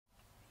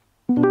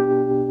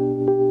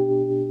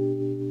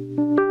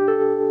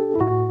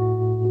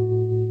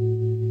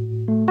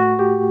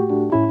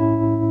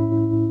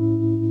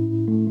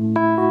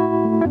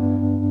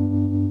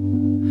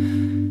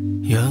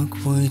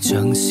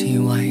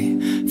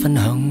分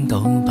享到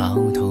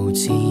飽肚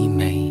滋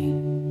味。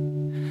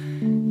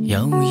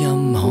有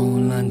任何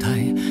難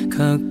題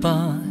卻不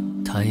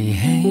提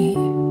起，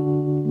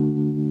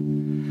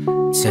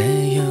這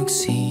若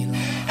是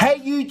Hey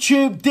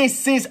YouTube,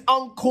 this is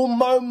Uncle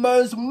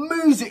Momo's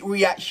music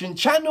reaction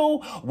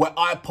channel where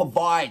I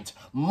provide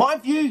my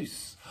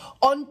views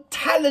on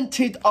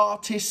talented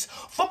artists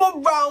from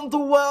around the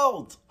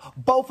world,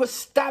 both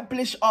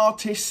established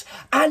artists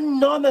and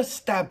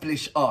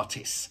non-established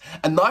artists.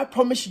 And I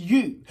promise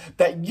you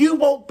that you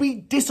won't be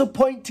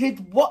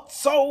disappointed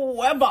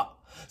whatsoever.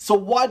 So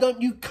why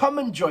don't you come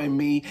and join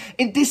me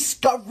in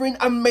discovering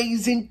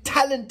amazing,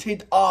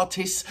 talented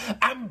artists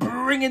and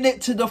bringing it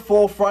to the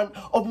forefront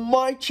of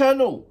my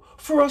channel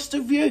for us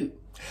to view.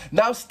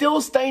 Now,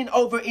 still staying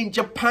over in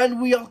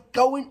Japan, we are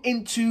going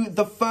into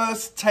the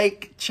First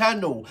Take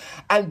channel.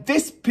 And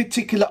this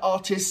particular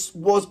artist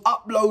was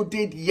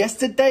uploaded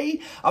yesterday.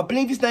 I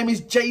believe his name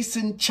is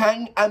Jason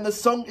Chang, and the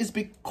song is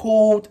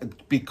called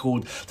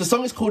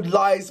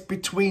Lies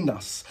Between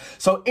Us.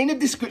 So in the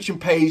description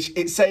page,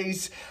 it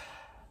says,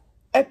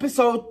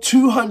 Episode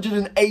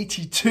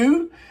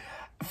 282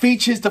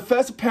 features the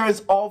first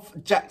appearance of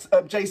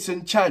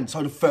Jason Chan.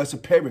 So the first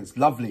appearance,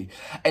 lovely.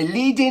 A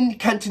leading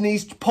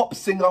Cantonese pop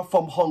singer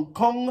from Hong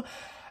Kong.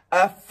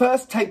 A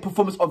first take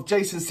performance of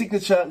Jason's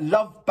signature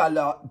love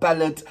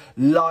ballad,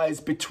 Lies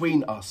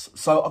Between Us.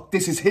 So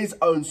this is his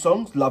own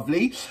song,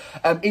 lovely.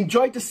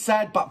 Enjoyed the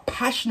sad but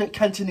passionate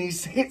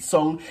Cantonese hit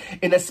song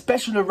in a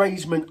special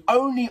arrangement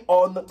only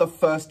on the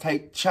First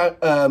Take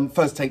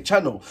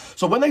channel.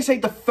 So when they say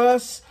the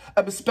first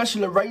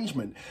special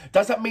arrangement,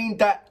 does that mean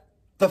that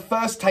the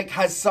First Take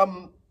has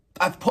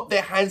have put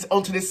their hands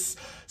onto this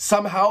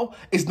somehow?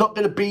 It's not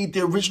going to be the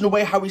original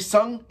way how he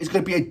sung. It's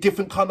going to be a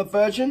different kind of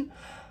version.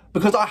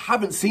 Because I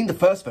haven't seen the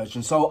first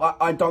version, so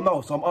I don't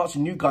know. So I'm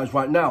asking you guys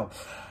right now.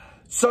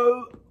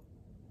 So,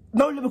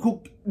 no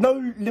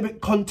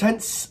lyric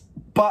contents,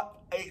 but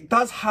it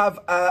does have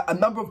a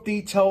number of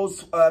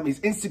details. His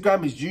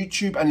Instagram, his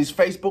YouTube, and his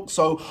Facebook.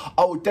 So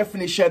I will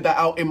definitely share that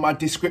out in my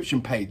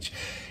description page.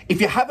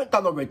 If you haven't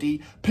done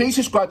already, please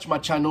subscribe to my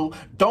channel.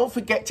 Don't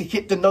forget to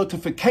hit the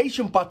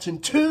notification button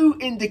to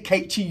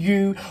indicate to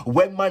you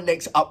when my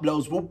next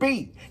uploads will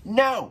be.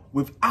 Now,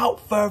 without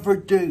further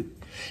ado,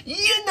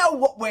 you know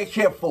what we're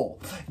here for.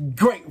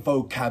 Great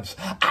vocabs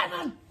and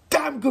a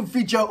damn good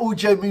video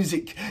audio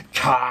music.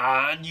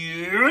 Can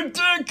you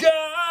dig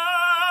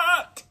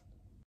it?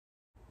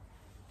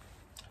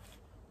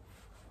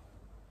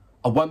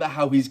 I wonder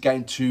how he's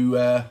going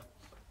to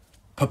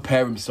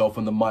prepare himself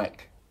on the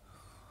mic.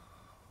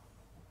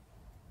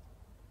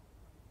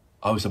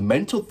 Oh, it's a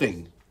mental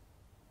thing.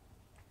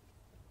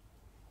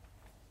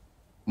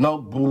 No.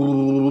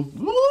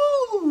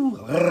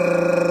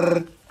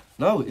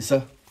 No, it's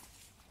a...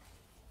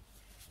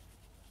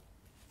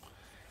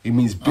 It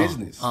means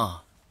business.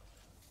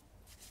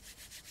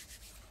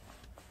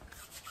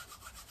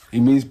 He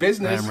means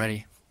business. I'm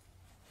ready.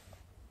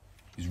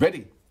 He's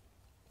ready.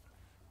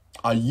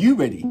 Are you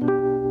ready?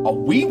 Are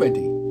we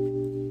ready?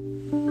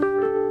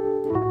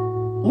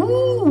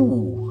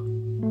 Ooh.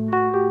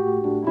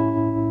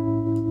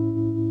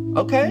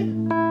 Okay.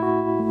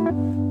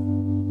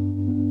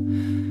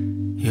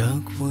 約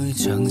會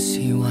像是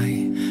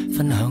為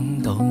分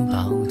享到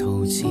飽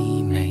肚滋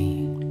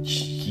味。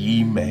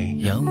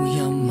有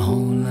任何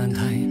難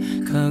題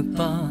卻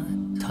不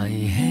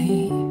提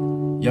起，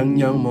這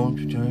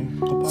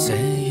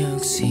若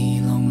是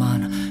浪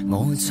漫，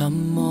我怎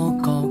麼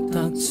覺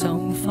得就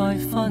快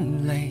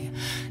分離？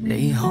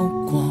你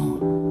哭過，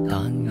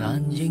但眼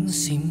影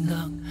閃得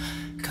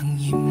更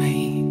豔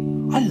美。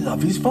I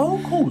love his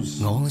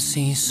vocals. 我是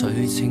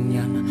誰情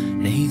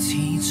人，你始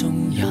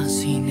終也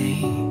是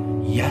你。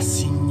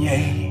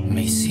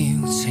微笑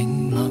靜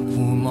默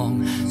互望，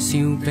笑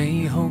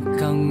比哭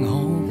更可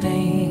悲。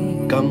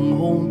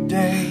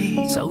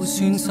就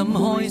算怎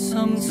開心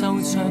皺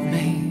着眉，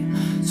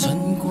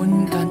儘管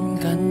緊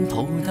緊抱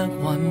得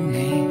穩你，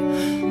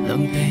兩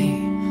臂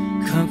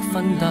卻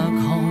分得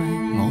開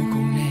我共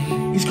你。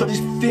He's got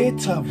this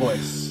theatre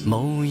voice.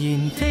 無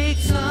言的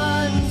親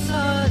侵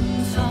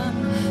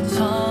襲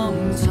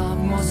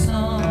我心，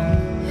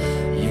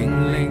仍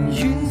寧願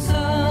親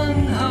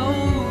口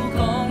講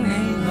你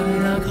累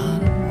得很。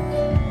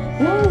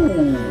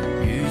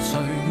如除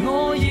我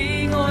以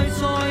外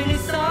在你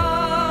心，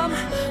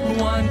還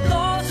多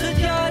出一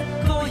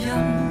個人。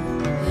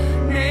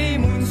你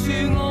瞞住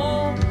我，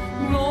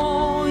我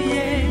亦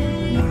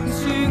瞞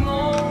住我，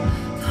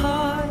太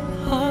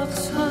合襯。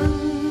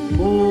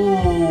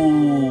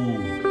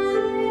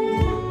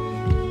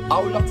I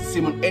would love to see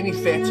him on any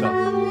theatre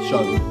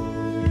show.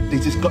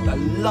 He's just got that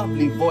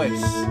lovely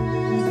voice.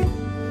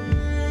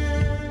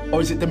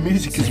 Or is it the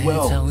music as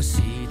well? 就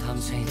是談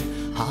情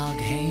客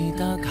氣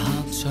得嚇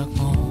着我，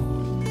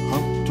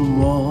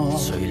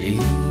除了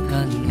跟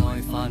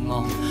愛發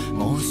惡，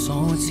我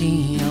所知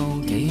有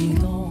幾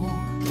多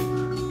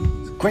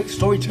？Great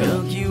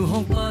storyteller. 若要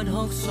哭不哭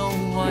訴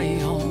為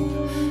何？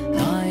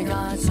大家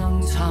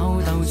爭吵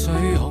鬥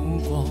嘴好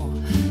過，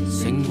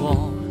勝過。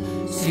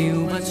笑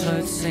不出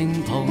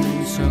聲抱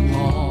着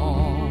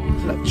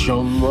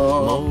我，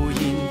無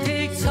言的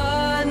親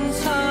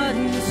親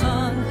親，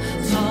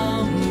侵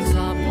襲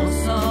我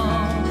心，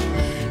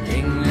仍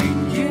寧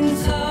願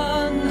親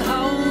口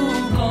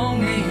講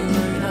你累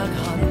得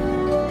很，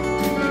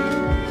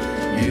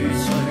如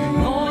除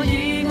我以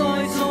外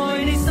在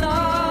你心，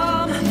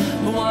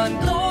還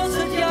多出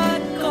一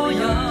個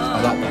人。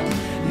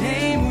你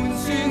瞞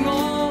住我，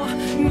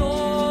我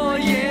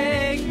亦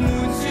瞞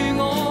住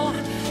我，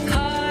太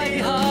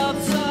合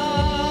襯。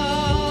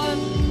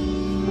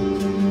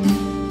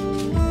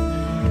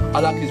I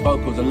like his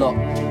vocals a lot.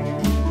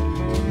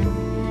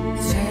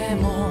 這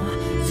麼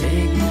寂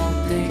寞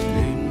的戀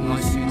愛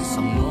算什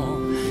麼？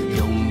用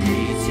意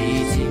志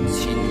佔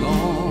前我，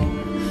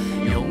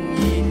用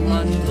言文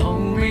逃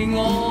避我，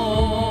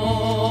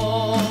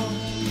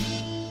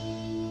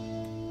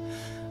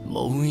無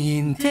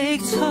言的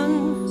親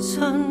親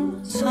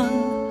親，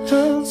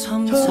侵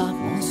襲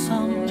我心，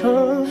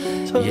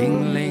仍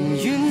寧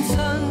願親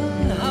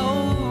口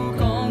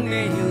講你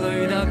累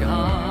得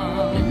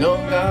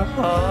很，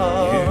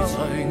如除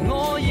我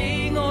以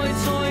外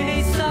在你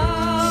心，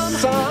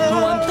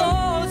還多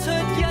出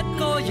一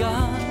個人，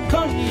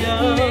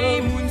你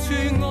瞞住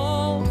我，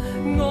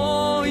我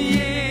亦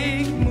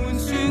瞞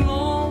住我，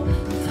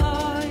太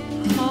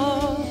合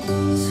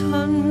襯。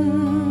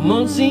冇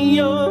事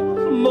有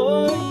冇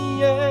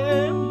嘢，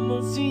冇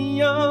事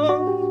有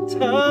太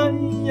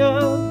有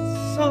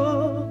心。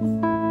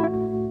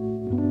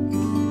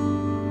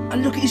And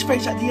look at his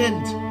face at the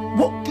end.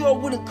 What girl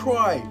wouldn't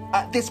cry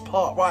at this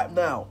part right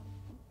now?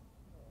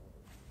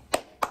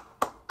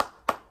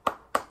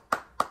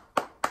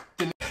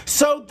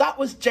 So that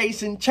was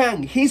Jason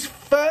Chang, his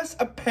first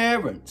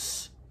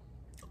appearance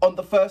on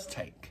the first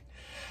take.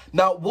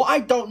 Now, what I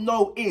don't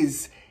know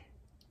is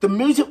the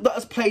music that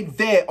was played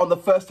there on the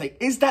first take.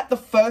 Is that the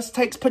first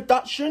take's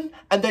production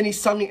and then he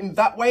sung it in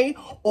that way?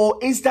 Or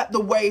is that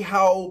the way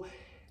how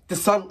the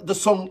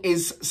song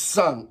is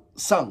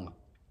sung?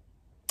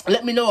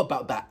 Let me know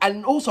about that.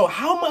 And also,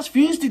 how much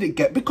views did it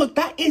get? Because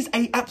that is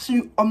an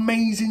absolute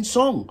amazing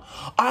song.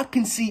 I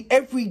can see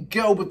every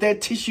girl with their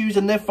tissues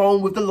and their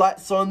phone with the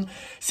lights on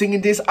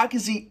singing this. I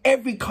can see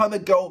every kind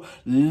of girl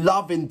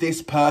loving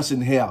this person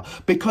here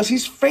because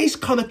his face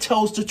kind of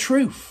tells the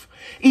truth.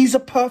 He's a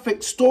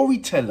perfect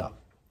storyteller.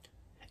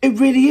 It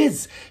really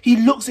is. He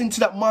looks into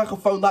that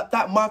microphone like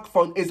that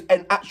microphone is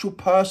an actual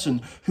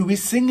person who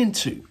he's singing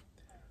to.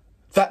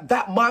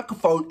 That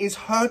microphone is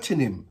hurting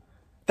him.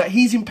 That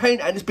he's in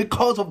pain and it's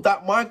because of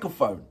that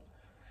microphone.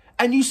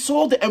 And you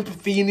saw the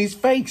empathy in his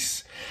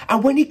face.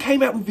 And when he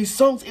came out with his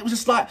songs, it was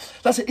just like,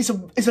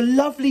 it's a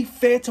lovely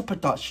theatre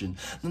production.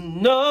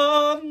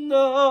 No,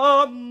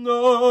 no,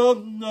 no,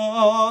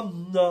 no,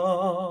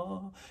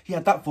 no. He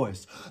had that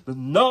voice.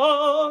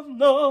 No,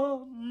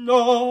 no,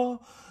 no,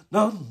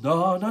 no,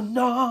 no, no,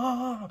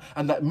 no.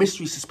 And that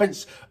mystery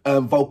suspense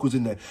vocals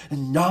in there.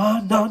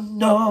 No, no,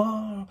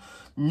 no.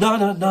 No,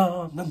 no,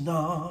 no, no,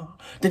 no.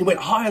 Then he went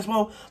high as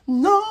well.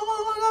 No,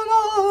 no,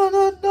 no,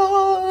 no,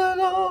 no,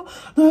 no,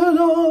 no,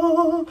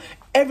 no.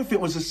 Everything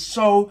was just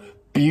so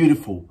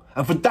beautiful.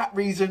 And for that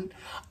reason,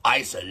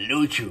 I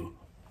salute you.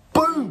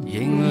 Boom!